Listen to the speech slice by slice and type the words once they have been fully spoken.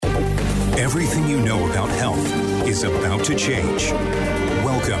Everything you know about health is about to change.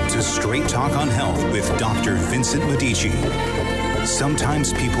 Welcome to Straight Talk on Health with Dr. Vincent Medici.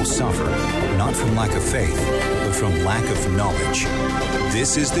 Sometimes people suffer, not from lack of faith, but from lack of knowledge.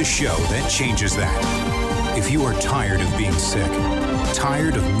 This is the show that changes that. If you are tired of being sick,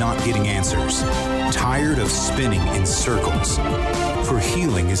 tired of not getting answers, tired of spinning in circles, for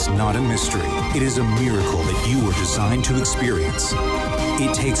healing is not a mystery. It is a miracle that you were designed to experience.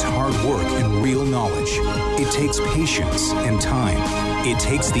 It takes hard work and real knowledge. It takes patience and time. It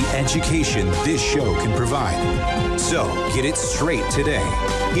takes the education this show can provide. So get it straight today.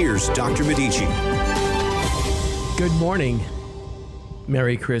 Here's Dr. Medici. Good morning.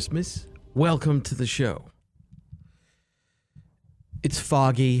 Merry Christmas. Welcome to the show. It's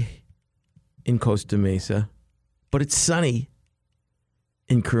foggy in Costa Mesa, but it's sunny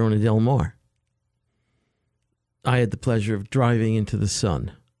in Corona del Mar. I had the pleasure of driving into the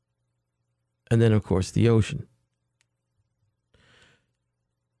sun. And then, of course, the ocean.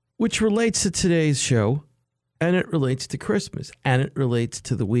 Which relates to today's show, and it relates to Christmas, and it relates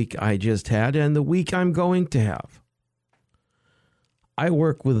to the week I just had and the week I'm going to have. I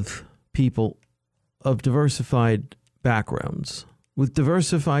work with people of diversified backgrounds, with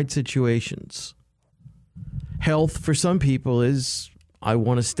diversified situations. Health for some people is, I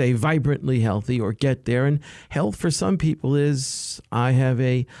want to stay vibrantly healthy or get there. And health for some people is, I have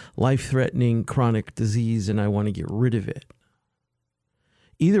a life-threatening chronic disease and I want to get rid of it.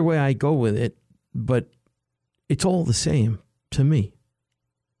 Either way I go with it, but it's all the same to me.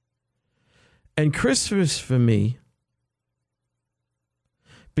 And Christmas for me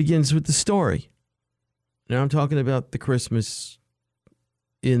begins with the story. Now I'm talking about the Christmas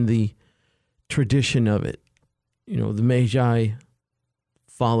in the tradition of it. You know, the Magi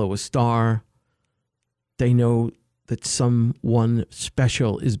follow a star. They know that someone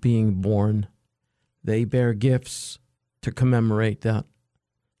special is being born. They bear gifts to commemorate that,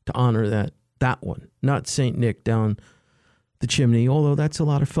 to honor that one. Not St. Nick down the chimney, although that's a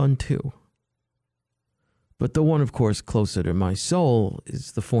lot of fun too. But the one, of course, closer to my soul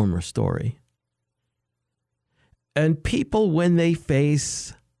is the former story. And people, when they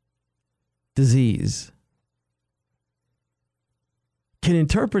face disease, can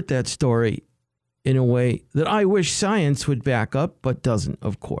interpret that story in a way that I wish science would back up, but doesn't,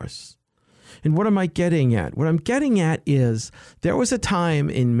 of course. And what am I getting at? What I'm getting at is there was a time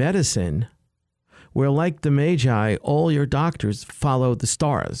in medicine where, like the Magi, all your doctors followed the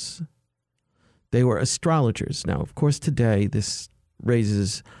stars. They were astrologers. Now, of course, today this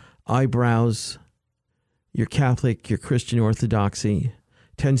raises eyebrows. Your Catholic, your Christian Orthodoxy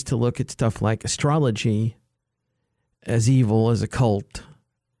tends to look at stuff like astrology as evil, as a cult.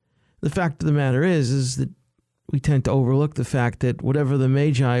 The fact of the matter is that we tend to overlook the fact that whatever the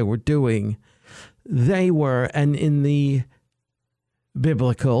Magi were doing, they were, and in the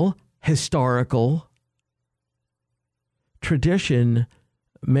biblical, historical tradition,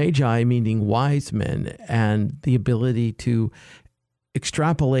 Magi meaning wise men, and the ability to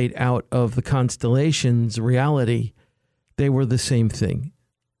extrapolate out of the constellations reality, they were the same thing.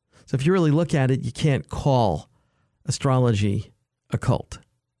 So if you really look at it, you can't call astrology a cult.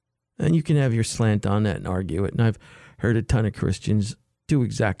 And you can have your slant on that and argue it. And I've heard a ton of Christians do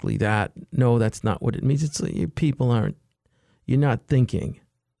exactly that. No, that's not what it means. It's like you're not thinking.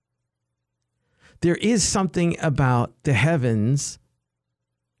 There is something about the heavens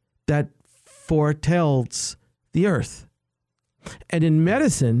that foretells the earth. And in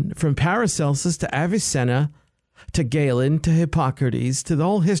medicine, from Paracelsus to Avicenna to Galen to Hippocrates to the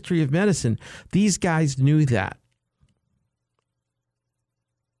whole history of medicine, these guys knew that.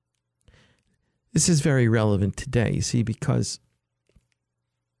 This is very relevant today, you see, because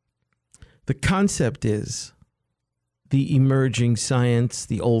the concept is the emerging science,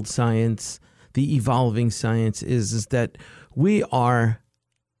 the old science, the evolving science is that we are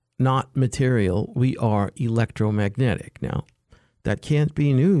not material, we are electromagnetic. Now, that can't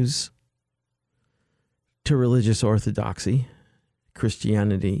be news to religious orthodoxy,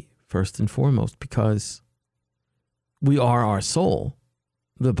 Christianity first and foremost, because we are our soul.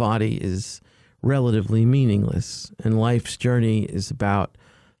 The body is relatively meaningless, and life's journey is about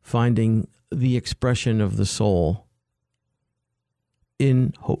finding the expression of the soul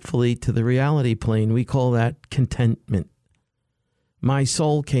in, hopefully, to the reality plane. We call that contentment. My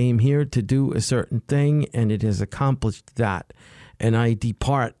soul came here to do a certain thing, and it has accomplished that, and I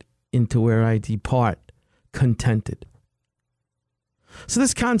depart into where I depart contented. So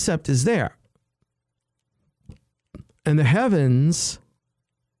this concept is there. And the heavens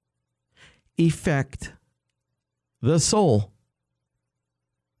affect the soul.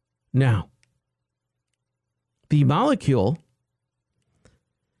 Now, The molecule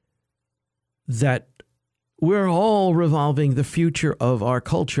that we're all revolving the future of our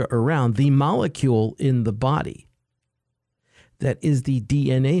culture around, the molecule in the body, that is the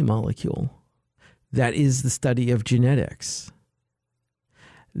DNA molecule, that is the study of genetics,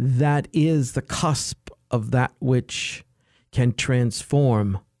 that is the cusp of that which can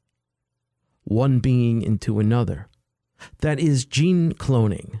transform one being into another. That is gene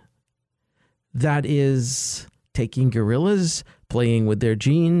cloning. That is taking gorillas, playing with their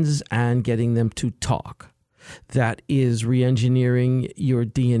genes, and getting them to talk. That is re-engineering your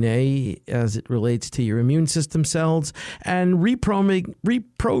DNA as it relates to your immune system cells and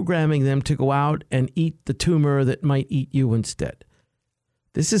reprogramming them to go out and eat the tumor that might eat you instead.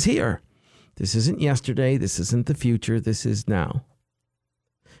 This is here. This isn't yesterday. This isn't the future. This is now.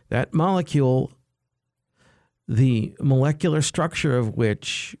 That molecule, the molecular structure of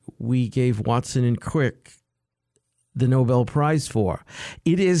which we gave Watson and Crick the Nobel Prize for,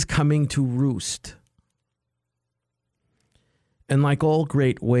 it is coming to roost. And like all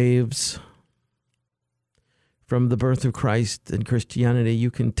great waves from the birth of Christ and Christianity, you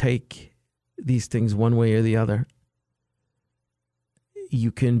can take these things one way or the other.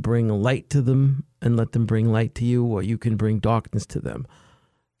 You can bring light to them and let them bring light to you, or you can bring darkness to them.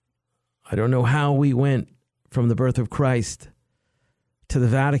 I don't know how we went from the birth of Christ to the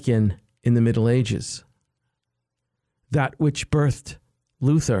Vatican in the Middle Ages. That which birthed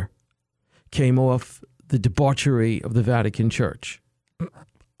Luther came off the debauchery of the Vatican Church.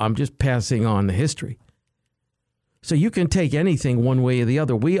 I'm just passing on the history. So you can take anything one way or the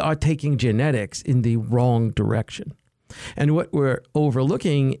other. We are taking genetics in the wrong direction. And what we're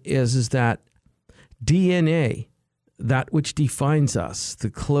overlooking is that DNA, that which defines us, the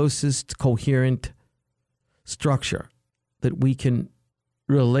closest coherent structure that we can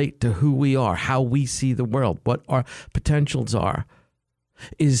relate to who we are, how we see the world, what our potentials are,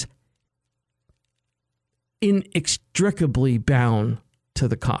 is inextricably bound to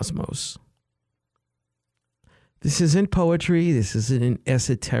the cosmos. This isn't poetry. This isn't an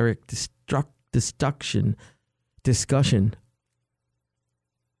esoteric discussion.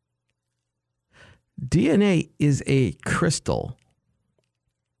 DNA is a crystal.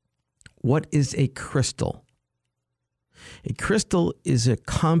 What is a crystal? A crystal is a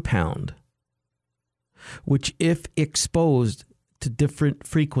compound which, if exposed to different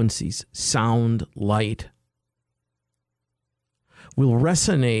frequencies, sound, light, will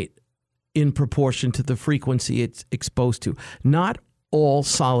resonate in proportion to the frequency it's exposed to. Not all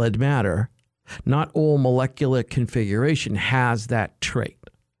solid matter, not all molecular configuration has that trait.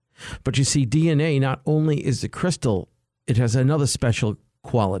 But you see, DNA not only is a crystal, it has another special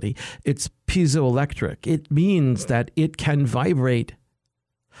quality. It's piezoelectric. It means that it can vibrate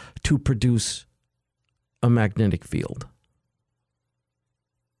to produce a magnetic field.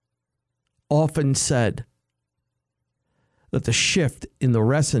 Often said that the shift in the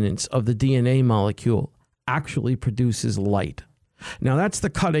resonance of the DNA molecule actually produces light. Now, that's the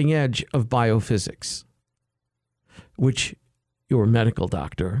cutting edge of biophysics, which your medical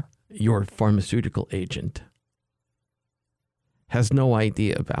doctor, your pharmaceutical agent, has no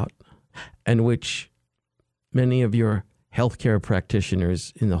idea about, and which many of your healthcare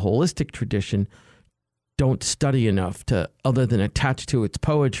practitioners in the holistic tradition don't study enough to, other than attach to its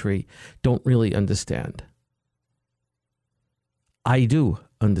poetry, don't really understand. I do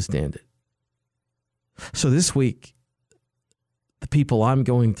understand it. So this week, the people I'm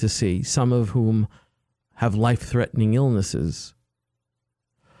going to see, some of whom have life-threatening illnesses,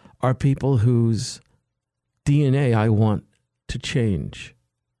 are people whose DNA I want to change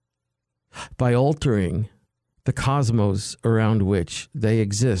by altering the cosmos around which they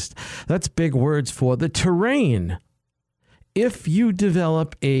exist. That's big words for the terrain. If you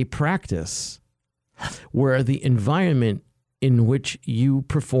develop a practice where the environment in which you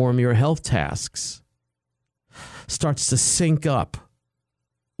perform your health tasks starts to sync up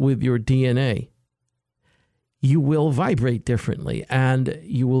with your DNA, you will vibrate differently and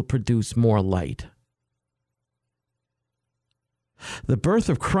you will produce more light. The birth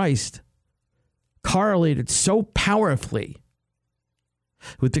of Christ correlated so powerfully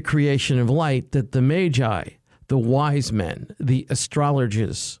with the creation of light that the Magi, the wise men, the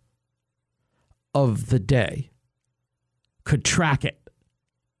astrologers of the day, could track it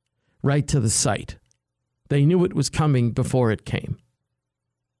right to the site. They knew it was coming before it came.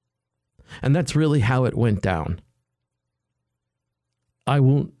 And that's really how it went down. I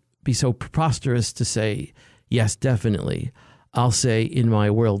won't be so preposterous to say, yes, definitely. I'll say in my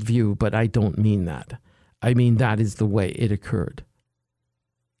worldview, but I don't mean that. I mean that is the way it occurred.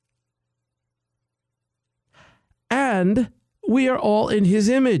 And we are all in his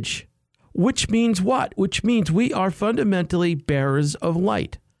image, which means what? Which means we are fundamentally bearers of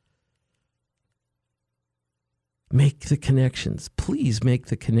light. Make the connections. Please make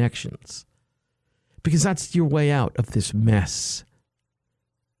the connections. Because that's your way out of this mess.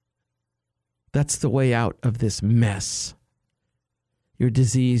 That's the way out of this mess. Your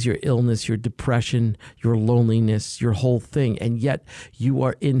disease, your illness, your depression, your loneliness, your whole thing. And yet you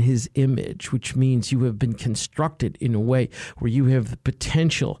are in his image, which means you have been constructed in a way where you have the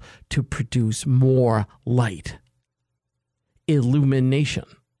potential to produce more light. Illumination.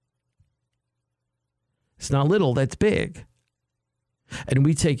 It's not little, that's big. And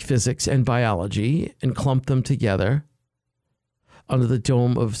we take physics and biology and clump them together under the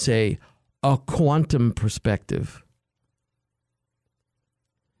dome of, say, a quantum perspective.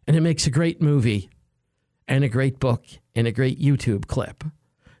 And it makes a great movie and a great book and a great YouTube clip,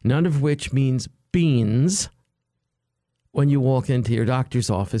 none of which means beans when you walk into your doctor's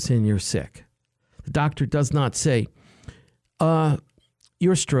office and you're sick. The doctor does not say,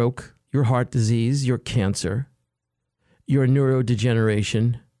 your stroke, your heart disease, your cancer, your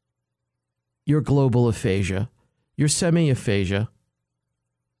neurodegeneration, your global aphasia, your semi-aphasia,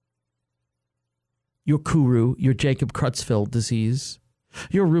 your Kuru, your Jacob Creutzfeldt disease,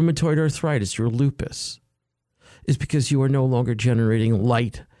 your rheumatoid arthritis, your lupus, is because you are no longer generating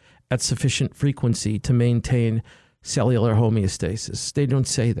light at sufficient frequency to maintain cellular homeostasis. They don't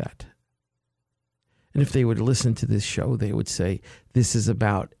say that. And if they would listen to this show, they would say, this is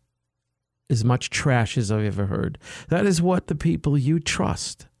about as much trash as I've ever heard. That is what the people you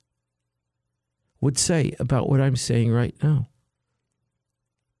trust would say about what I'm saying right now.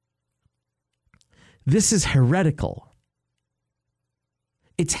 This is heretical.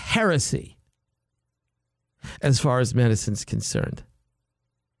 It's heresy as far as medicine's concerned.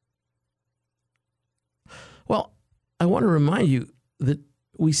 Well, I want to remind you that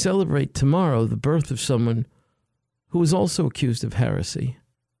we celebrate tomorrow the birth of someone who was also accused of heresy.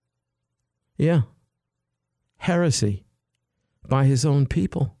 Yeah, heresy by his own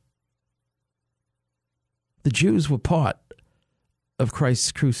people. The Jews were part of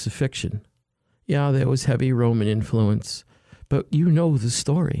Christ's crucifixion. Yeah, there was heavy Roman influence, but you know the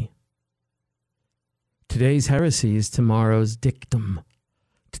story. Today's heresy is tomorrow's dictum.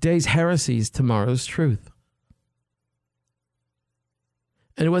 Today's heresy is tomorrow's truth.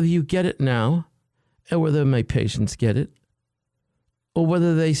 And whether you get it now, or whether my patients get it, or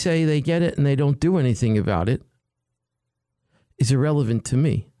whether they say they get it and they don't do anything about it, is irrelevant to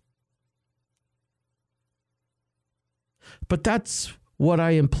me. But that's what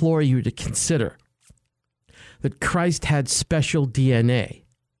I implore you to consider. That Christ had special DNA,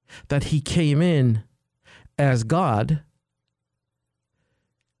 that he came in as God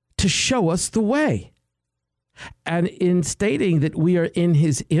to show us the way. And in stating that we are in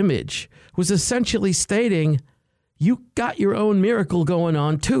his image, was essentially stating, you got your own miracle going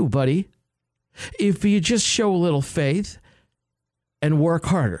on too, buddy. If you just show a little faith and work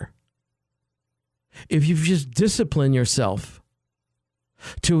harder. If you just discipline yourself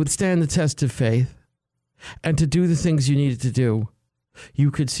to withstand the test of faith and to do the things you needed to do, you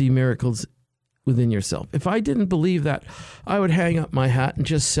could see miracles within yourself. If I didn't believe that, I would hang up my hat and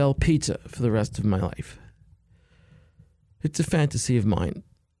just sell pizza for the rest of my life. It's a fantasy of mine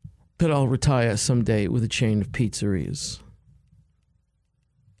that I'll retire someday with a chain of pizzerias.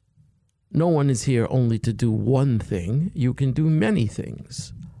 No one is here only to do one thing. You can do many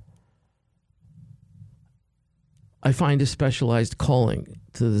things. I find a specialized calling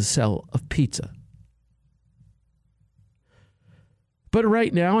to the sell of pizza. But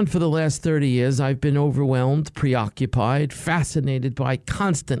right now, and for the last 30 years, I've been overwhelmed, preoccupied, fascinated by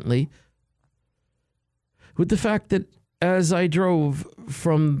constantly with the fact that as I drove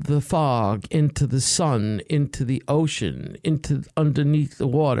from the fog into the sun, into the ocean, into underneath the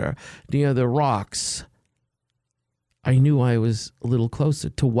water, near the rocks, I knew I was a little closer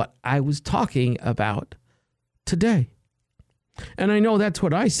to what I was talking about today. And I know that's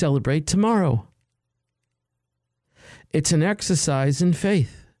what I celebrate tomorrow. It's an exercise in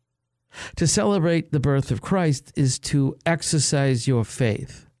faith. To celebrate the birth of Christ is to exercise your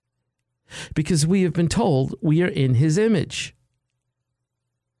faith. Because we have been told we are in his image.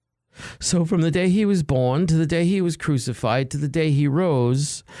 So from the day he was born to the day he was crucified to the day he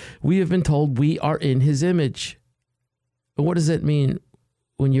rose, we have been told we are in his image. But what does that mean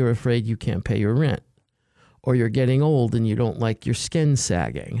when you're afraid you can't pay your rent? Or you're getting old and you don't like your skin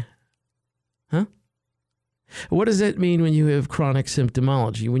sagging? Huh? What does that mean when you have chronic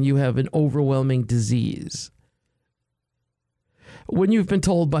symptomology, when you have an overwhelming disease? When you've been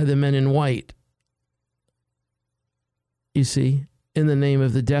told by the men in white you see, in the name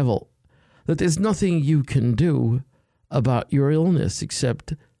of the devil, that there's nothing you can do about your illness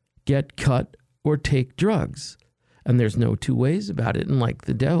except get cut or take drugs. And there's no two ways about it. And like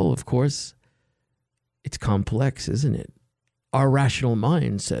the devil, of course, it's complex, isn't it? Our rational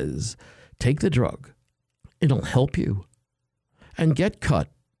mind says, take the drug. It'll help you. And get cut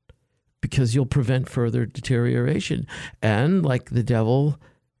because you'll prevent further deterioration. And like the devil,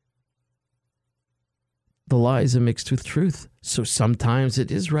 the lies are mixed with truth. So sometimes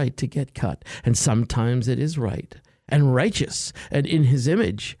it is right to get cut. And sometimes it is right and righteous and in his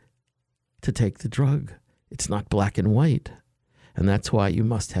image to take the drug. It's not black and white. And that's why you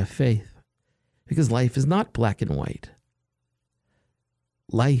must have faith. Because life is not black and white.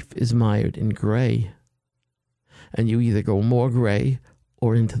 Life is mired in gray. And you either go more gray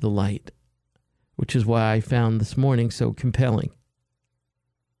or into the light, which is why I found this morning so compelling.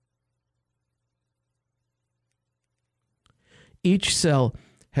 Each cell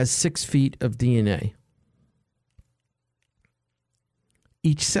has 6 feet of DNA.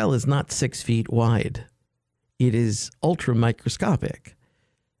 Each cell is not 6 feet wide. It is ultra microscopic,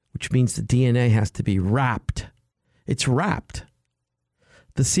 which means the DNA has to be wrapped. It's wrapped.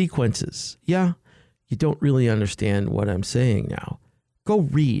 The sequences. Yeah, you don't really understand what I'm saying now. Go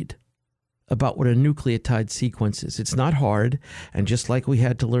read about what a nucleotide sequence is. It's not hard, and just like we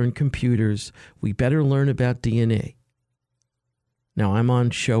had to learn computers, we better learn about DNA. Now, I'm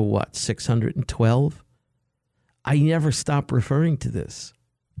on show, 612? I never stop referring to this.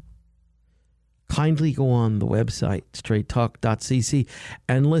 Kindly go on the website, straighttalk.cc,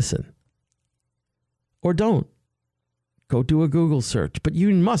 and listen. Or don't. Go do a Google search. But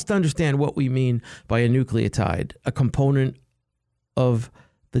you must understand what we mean by a nucleotide, a component of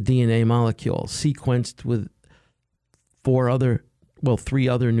the DNA molecule, sequenced with 3 other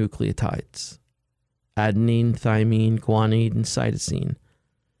nucleotides. Adenine, thymine, guanine, and cytosine.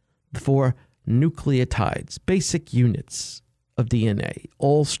 The 4 nucleotides, basic units of DNA,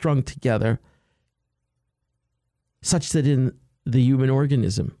 all strung together such that in the human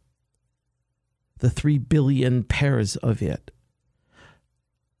organism, the 3 billion pairs of it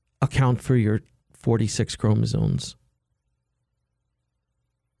account for your 46 chromosomes.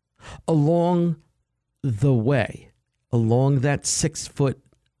 Along the way, along that 6 foot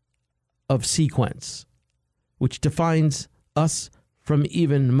of sequence, which defines us from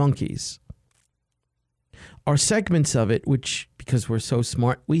even monkeys, are segments of it, which, because we're so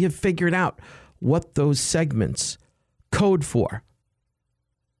smart, we have figured out what those segments code for.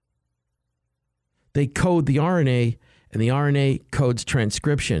 They code the RNA, and the RNA codes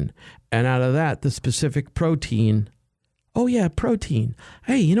transcription. And out of that, the specific protein. Oh, yeah, protein.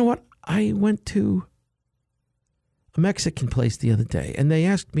 Hey, you know what? I went to a Mexican place the other day, and they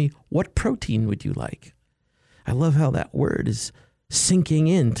asked me, what protein would you like? I love how that word is sinking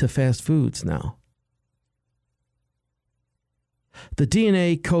into fast foods now. The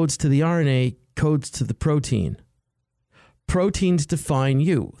DNA codes to the RNA, codes to the protein. Proteins define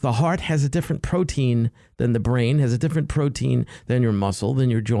you. The heart has a different protein than the brain, has a different protein than your muscle, than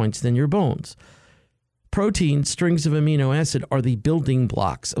your joints, than your bones. Proteins, strings of amino acid, are the building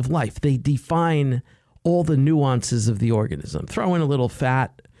blocks of life. They define all the nuances of the organism. Throw in a little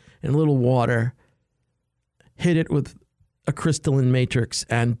fat and a little water, hit it with a crystalline matrix,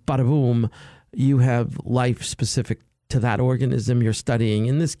 and bada boom, you have life specific to that organism you're studying,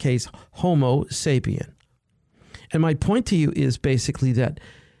 in this case, Homo sapien. And my point to you is basically that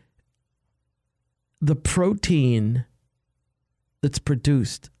the protein that's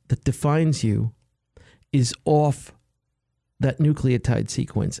produced that defines you is off that nucleotide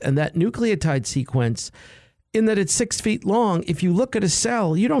sequence. And that nucleotide sequence, in that it's 6 feet long, if you look at a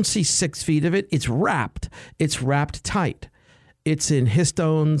cell, you don't see 6 feet of it. It's wrapped. It's wrapped tight. It's in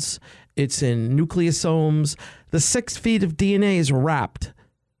histones. It's in nucleosomes. The 6 feet of DNA is wrapped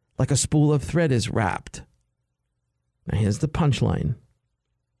like a spool of thread is wrapped. Now, here's the punchline.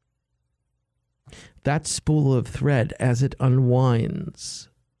 That spool of thread, as it unwinds,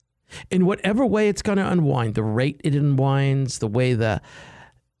 in whatever way it's going to unwind, the rate it unwinds, the way the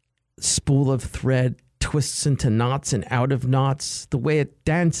spool of thread twists into knots and out of knots, the way it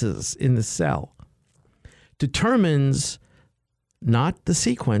dances in the cell, determines not the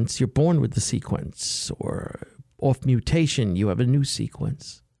sequence, you're born with the sequence, or off mutation, you have a new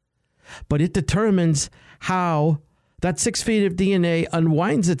sequence, but it determines how that 6 feet of DNA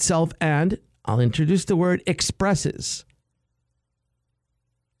unwinds itself and, I'll introduce the word, expresses.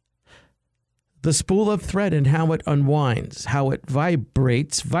 The spool of thread and how it unwinds, how it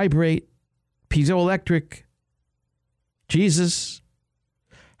vibrates, piezoelectric, Jesus,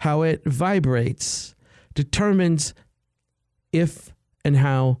 how it vibrates determines if and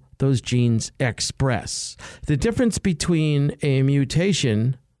how those genes express. The difference between a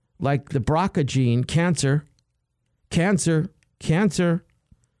mutation like the BRCA gene, cancer,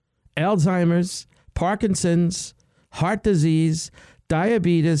 Alzheimer's, Parkinson's, heart disease,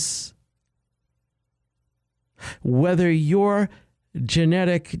 diabetes, whether your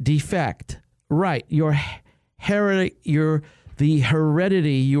genetic defect, right, the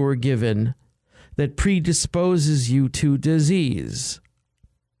heredity you were given that predisposes you to disease,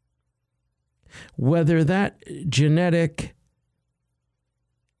 whether that genetic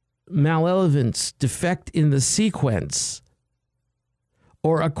malevolence, defect in the sequence,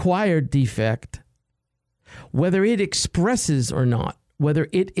 or acquired defect, whether it expresses or not, whether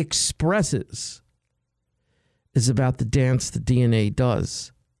it expresses, is about the dance the DNA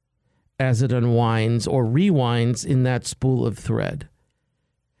does as it unwinds or rewinds in that spool of thread.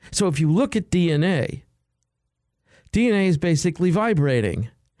 So if you look at DNA is basically vibrating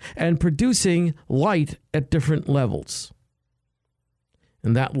and producing light at different levels.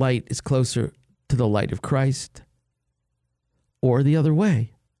 And that light is closer to the light of Christ or the other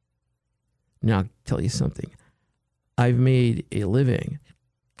way. Now, I'll tell you something. I've made a living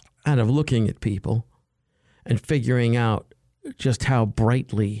out of looking at people and figuring out just how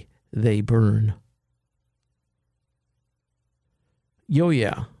brightly they burn.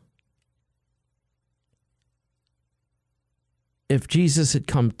 Yeah. If Jesus had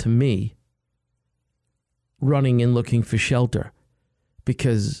come to me running and looking for shelter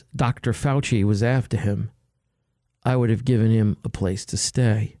because Dr. Fauci was after him, I would have given him a place to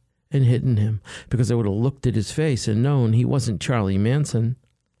stay and hidden him, because I would have looked at his face and known he wasn't Charlie Manson.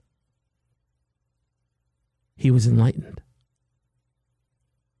 He was enlightened.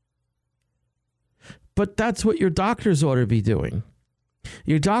 But that's what your doctors ought to be doing.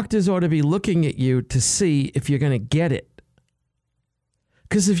 Your doctors ought to be looking at you to see if you're going to get it.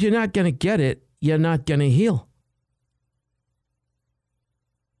 Because if you're not going to get it, you're not going to heal.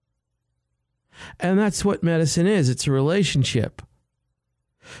 And that's what medicine is. It's a relationship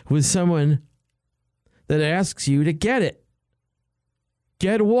with someone that asks you to get it.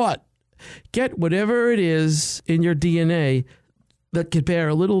 Get what? Get whatever it is in your DNA that could bear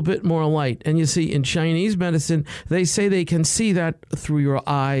a little bit more light. And you see, in Chinese medicine, they say they can see that through your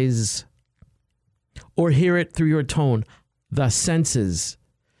eyes or hear it through your tone. The senses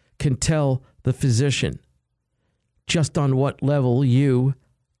can tell the physician just on what level you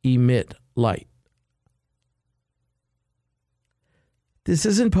emit light. This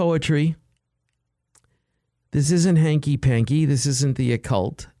isn't poetry. This isn't hanky-panky. This isn't the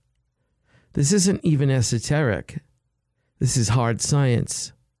occult. This isn't even esoteric. This is hard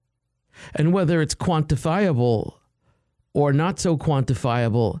science. And whether it's quantifiable or not so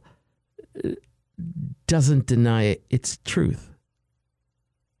quantifiable doesn't deny its truth.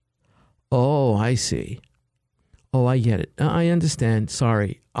 Oh, I see. Oh, I get it. I understand.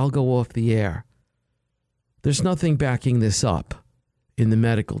 Sorry, I'll go off the air. There's nothing backing this up in the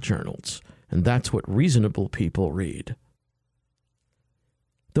medical journals, and that's what reasonable people read.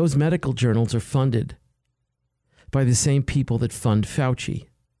 Those medical journals are funded by the same people that fund Fauci.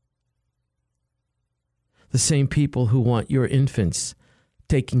 The same people who want your infants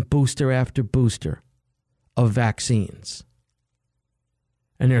taking booster after booster of vaccines.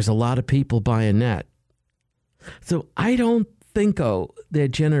 And there's a lot of people buying that. So I don't think, they're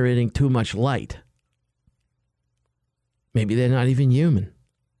generating too much light. Maybe they're not even human.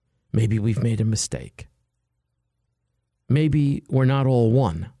 Maybe we've made a mistake. Maybe we're not all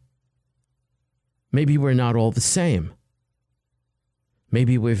one. Maybe we're not all the same.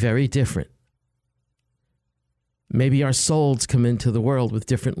 Maybe we're very different. Maybe our souls come into the world with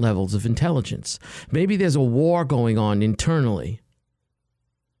different levels of intelligence. Maybe there's a war going on internally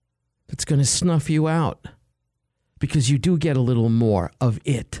that's going to snuff you out because you do get a little more of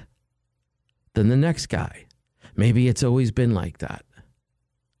it than the next guy. Maybe it's always been like that.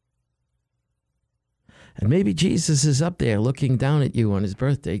 And maybe Jesus is up there looking down at you on his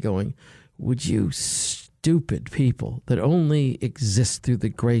birthday going, would you stupid people that only exist through the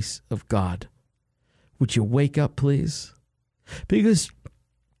grace of God, would you wake up, please? Because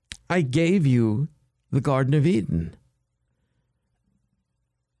I gave you the Garden of Eden.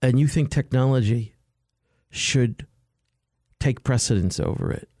 And you think technology should take precedence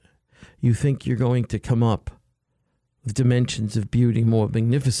over it. You think you're going to come up with dimensions of beauty more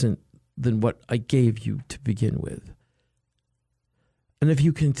magnificent than what I gave you to begin with. And if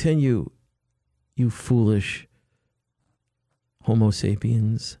you continue, you foolish Homo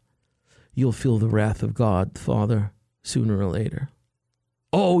sapiens, you'll feel the wrath of God, Father, sooner or later.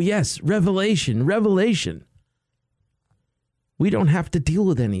 Oh, yes, revelation. We don't have to deal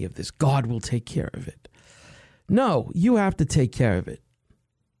with any of this. God will take care of it. No, you have to take care of it.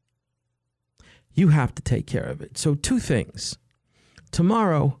 You have to take care of it. So 2 things.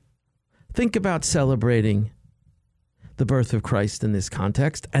 Tomorrow, think about celebrating the birth of Christ in this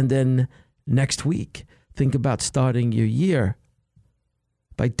context. And then next week, think about starting your year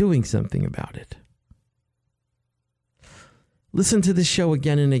by doing something about it. Listen to this show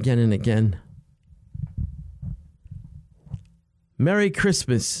again and again and again. Merry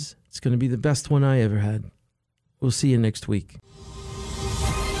Christmas. It's going to be the best one I ever had. We'll see you next week.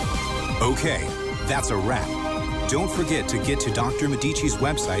 Okay, that's a wrap. Don't forget to get to Dr. Medici's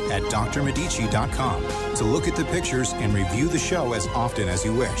website at drmedici.com to look at the pictures and review the show as often as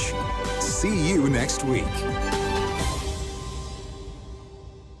you wish. See you next week.